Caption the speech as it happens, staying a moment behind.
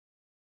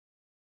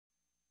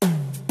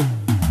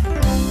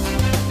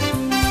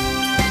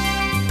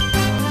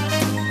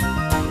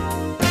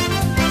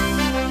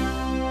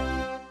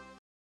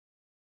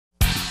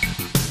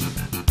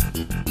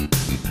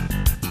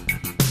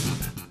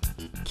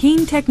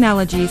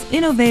Technology's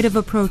innovative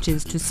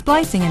approaches to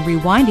splicing and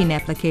rewinding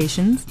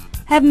applications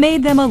have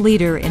made them a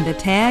leader in the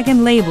tag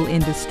and label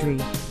industry.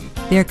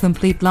 Their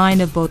complete line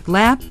of both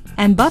lap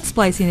and butt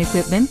splicing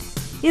equipment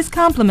is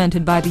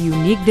complemented by the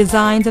unique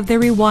designs of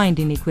their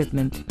rewinding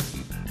equipment.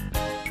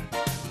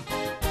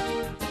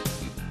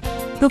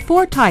 The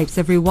four types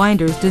of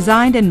rewinders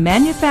designed and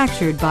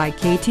manufactured by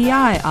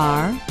KTI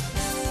are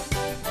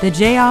the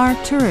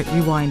JR Turret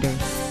Rewinder,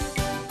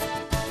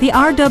 the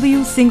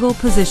RW Single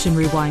Position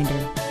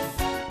Rewinder,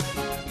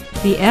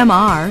 the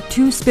MR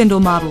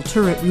 2-Spindle Model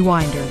Turret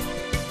Rewinder,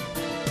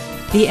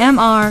 the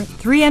MR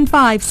 3 and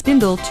 5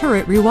 Spindle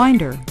Turret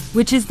Rewinder,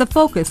 which is the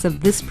focus of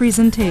this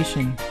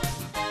presentation.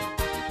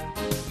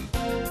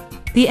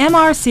 The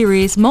MR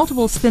Series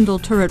Multiple Spindle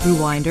Turret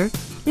Rewinder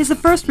is the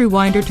first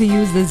rewinder to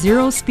use the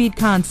zero-speed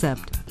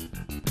concept.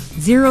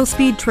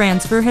 Zero-speed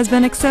transfer has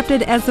been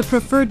accepted as the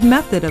preferred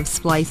method of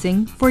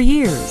splicing for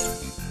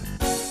years.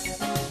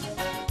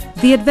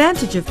 The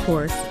advantage, of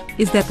course,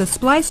 is that the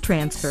splice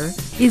transfer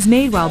is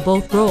made while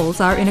both rolls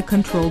are in a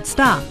controlled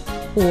stop,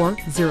 or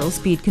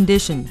zero-speed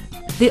condition.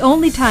 The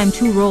only time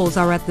two rolls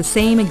are at the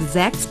same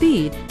exact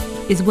speed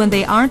is when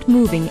they aren't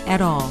moving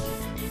at all.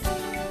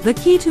 The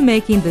key to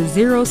making the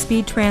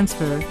zero-speed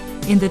transfer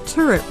in the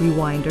turret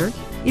rewinder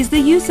is the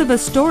use of a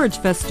storage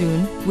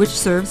festoon which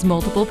serves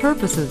multiple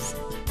purposes.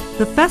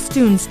 The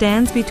festoon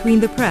stands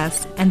between the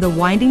press and the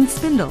winding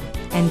spindle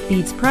and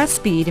feeds press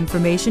speed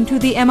information to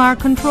the MR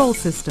control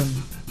system.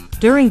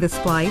 During the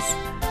splice,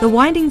 the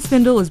winding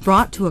spindle is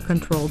brought to a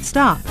controlled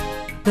stop.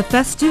 The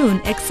festoon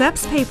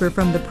accepts paper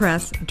from the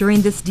press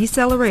during this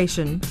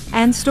deceleration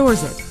and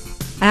stores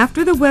it.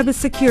 After the web is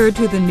secured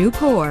to the new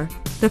core,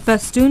 the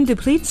festoon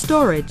depletes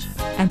storage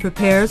and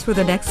prepares for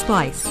the next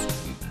splice.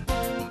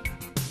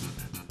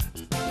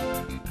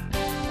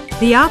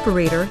 The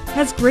operator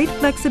has great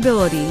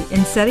flexibility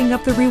in setting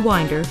up the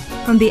rewinder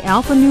from the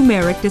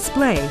alphanumeric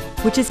display,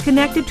 which is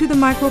connected to the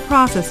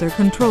microprocessor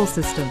control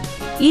system.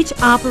 Each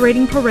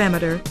operating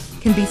parameter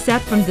can be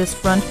set from this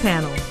front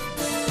panel.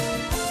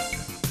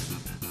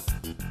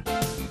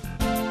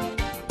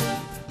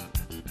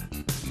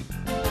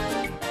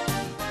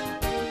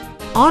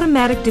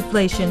 Automatic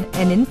deflation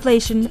and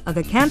inflation of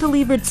the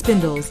cantilevered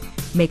spindles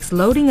makes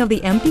loading of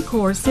the empty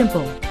core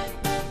simple.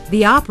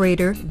 The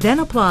operator then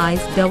applies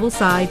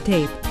double-side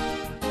tape.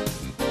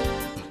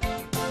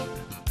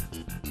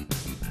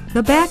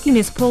 The backing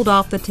is pulled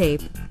off the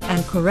tape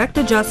and correct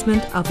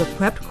adjustment of the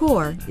prepped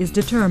core is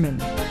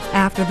determined.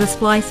 After the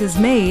splice is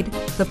made,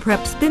 the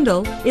prepped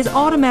spindle is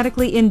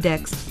automatically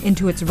indexed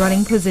into its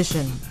running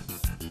position.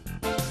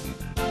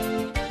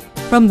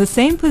 From the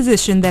same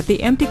position that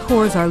the empty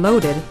cores are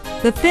loaded,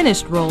 the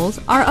finished rolls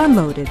are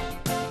unloaded.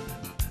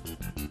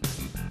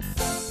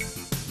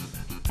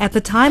 At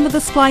the time of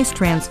the splice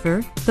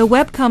transfer, the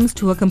web comes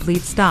to a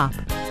complete stop.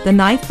 The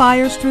knife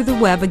fires through the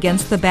web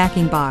against the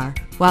backing bar,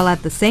 while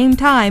at the same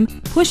time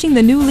pushing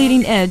the new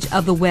leading edge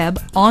of the web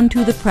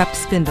onto the prepped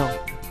spindle.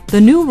 The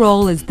new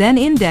roll is then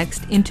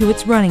indexed into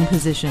its running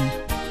position.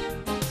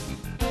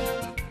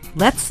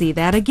 Let's see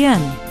that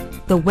again.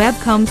 The web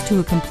comes to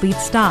a complete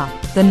stop.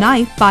 The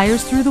knife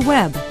fires through the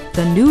web.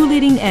 The new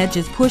leading edge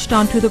is pushed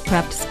onto the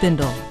prepped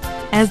spindle.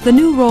 As the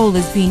new roll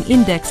is being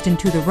indexed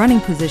into the running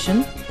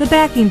position, the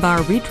backing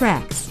bar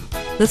retracts.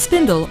 The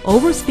spindle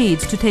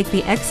overspeeds to take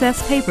the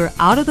excess paper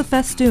out of the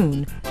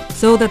festoon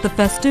so that the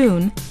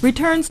festoon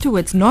returns to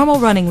its normal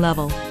running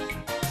level.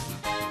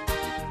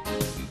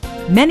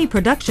 Many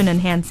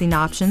production-enhancing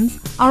options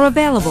are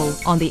available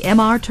on the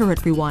MR Turret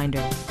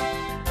Rewinder.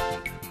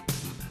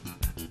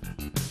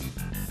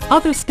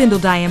 Other spindle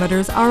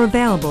diameters are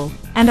available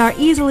and are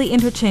easily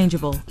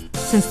interchangeable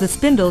since the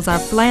spindles are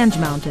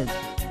flange-mounted.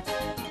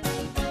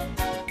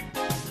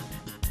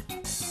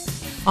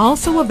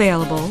 Also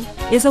available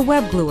is a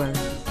web gluer.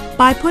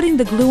 By putting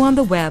the glue on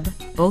the web,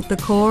 both the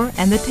core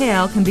and the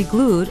tail can be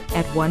glued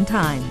at one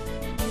time.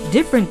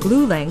 Different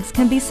glue lengths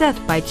can be set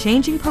by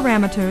changing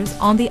parameters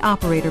on the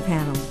operator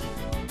panel.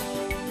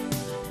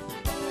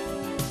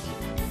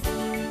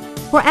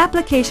 For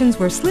applications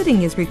where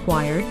slitting is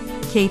required,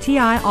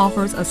 KTI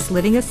offers a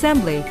slitting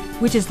assembly,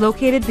 which is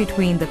located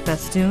between the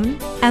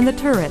festoon and the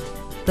turret.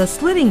 The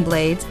slitting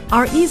blades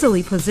are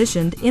easily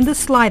positioned in the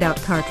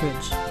slide-out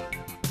cartridge.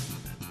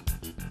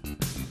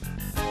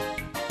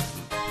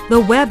 The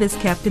web is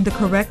kept in the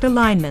correct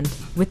alignment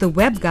with the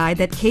web guide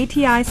that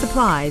KTI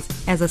supplies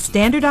as a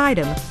standard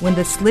item when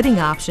the slitting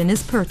option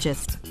is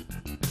purchased.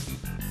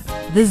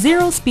 The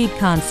zero-speed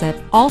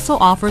concept also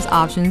offers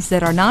options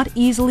that are not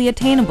easily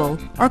attainable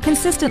or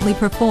consistently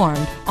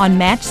performed on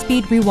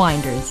match-speed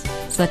rewinders,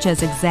 such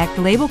as exact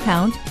label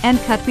count and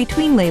cut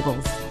between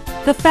labels.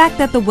 The fact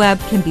that the web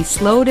can be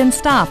slowed and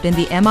stopped in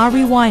the MR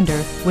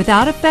rewinder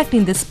without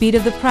affecting the speed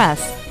of the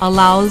press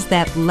allows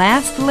that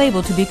last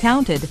label to be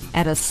counted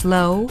at a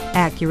slow,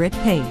 accurate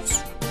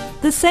pace.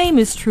 The same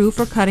is true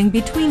for cutting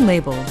between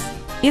labels.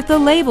 If the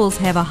labels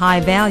have a high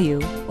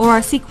value or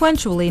are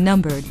sequentially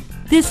numbered,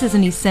 this is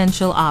an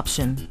essential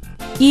option.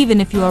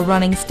 Even if you are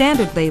running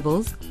standard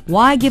labels,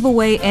 Why give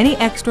away any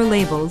extra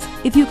labels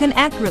if you can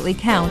accurately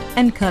count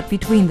and cut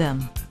between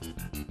them?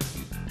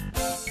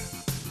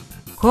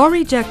 Core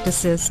Eject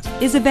Assist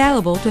is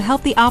available to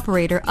help the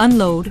operator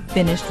unload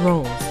finished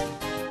rolls.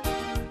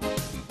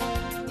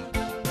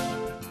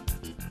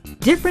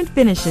 Different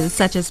finishes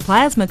such as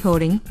plasma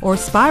coating or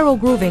spiral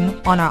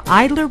grooving on our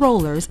idler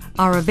rollers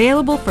are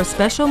available for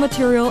special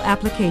material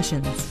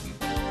applications.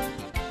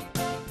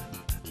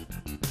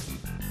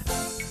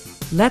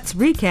 Let's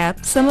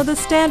recap some of the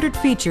standard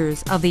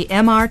features of the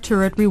MR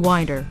Turret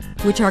Rewinder,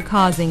 which are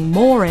causing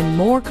more and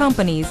more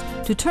companies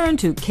to turn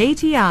to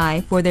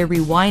KTI for their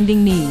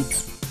rewinding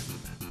needs.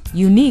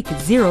 Unique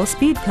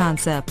zero-speed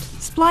concept,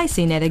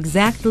 splicing at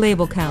exact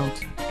label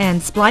count, and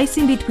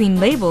splicing between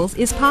labels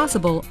is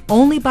possible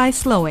only by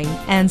slowing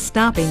and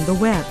stopping the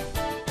web.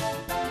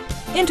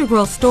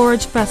 Integral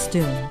storage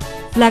Festoon.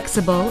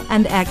 Flexible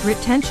and accurate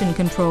tension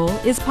control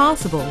is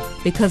possible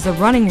because the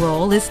running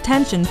roll is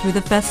tensioned through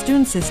the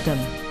Festoon system,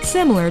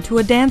 similar to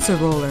a dancer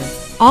roller.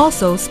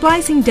 Also,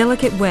 splicing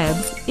delicate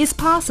webs is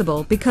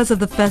possible because of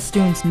the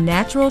Festoon's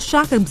natural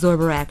shock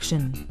absorber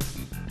action.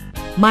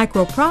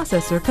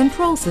 Microprocessor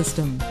control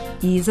system.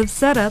 Ease of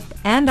setup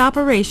and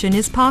operation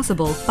is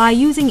possible by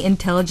using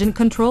intelligent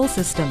control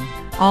system.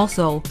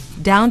 Also,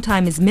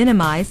 downtime is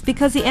minimized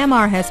because the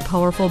MR has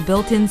powerful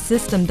built-in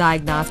system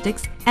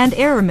diagnostics and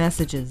error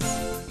messages.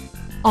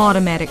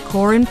 Automatic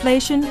core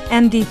inflation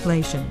and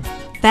deflation.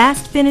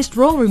 Fast finished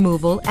roll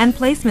removal and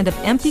placement of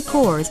empty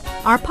cores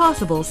are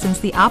possible since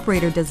the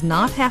operator does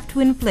not have to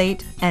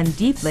inflate and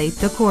deflate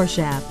the core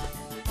shaft.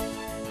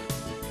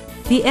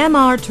 The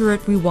MR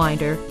Turret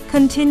Rewinder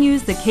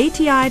continues the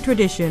KTI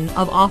tradition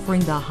of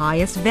offering the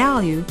highest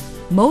value,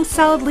 most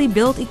solidly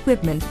built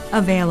equipment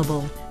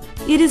available.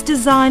 It is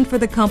designed for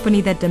the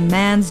company that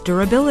demands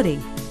durability,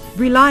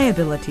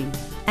 reliability,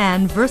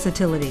 and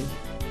versatility.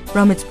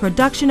 From its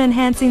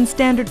production-enhancing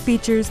standard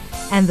features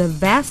and the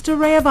vast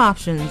array of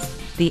options,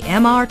 the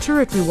MR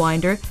Turret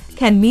Rewinder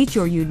can meet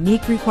your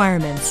unique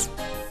requirements.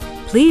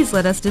 Please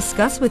let us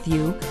discuss with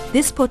you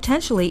this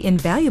potentially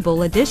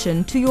invaluable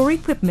addition to your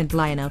equipment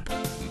lineup.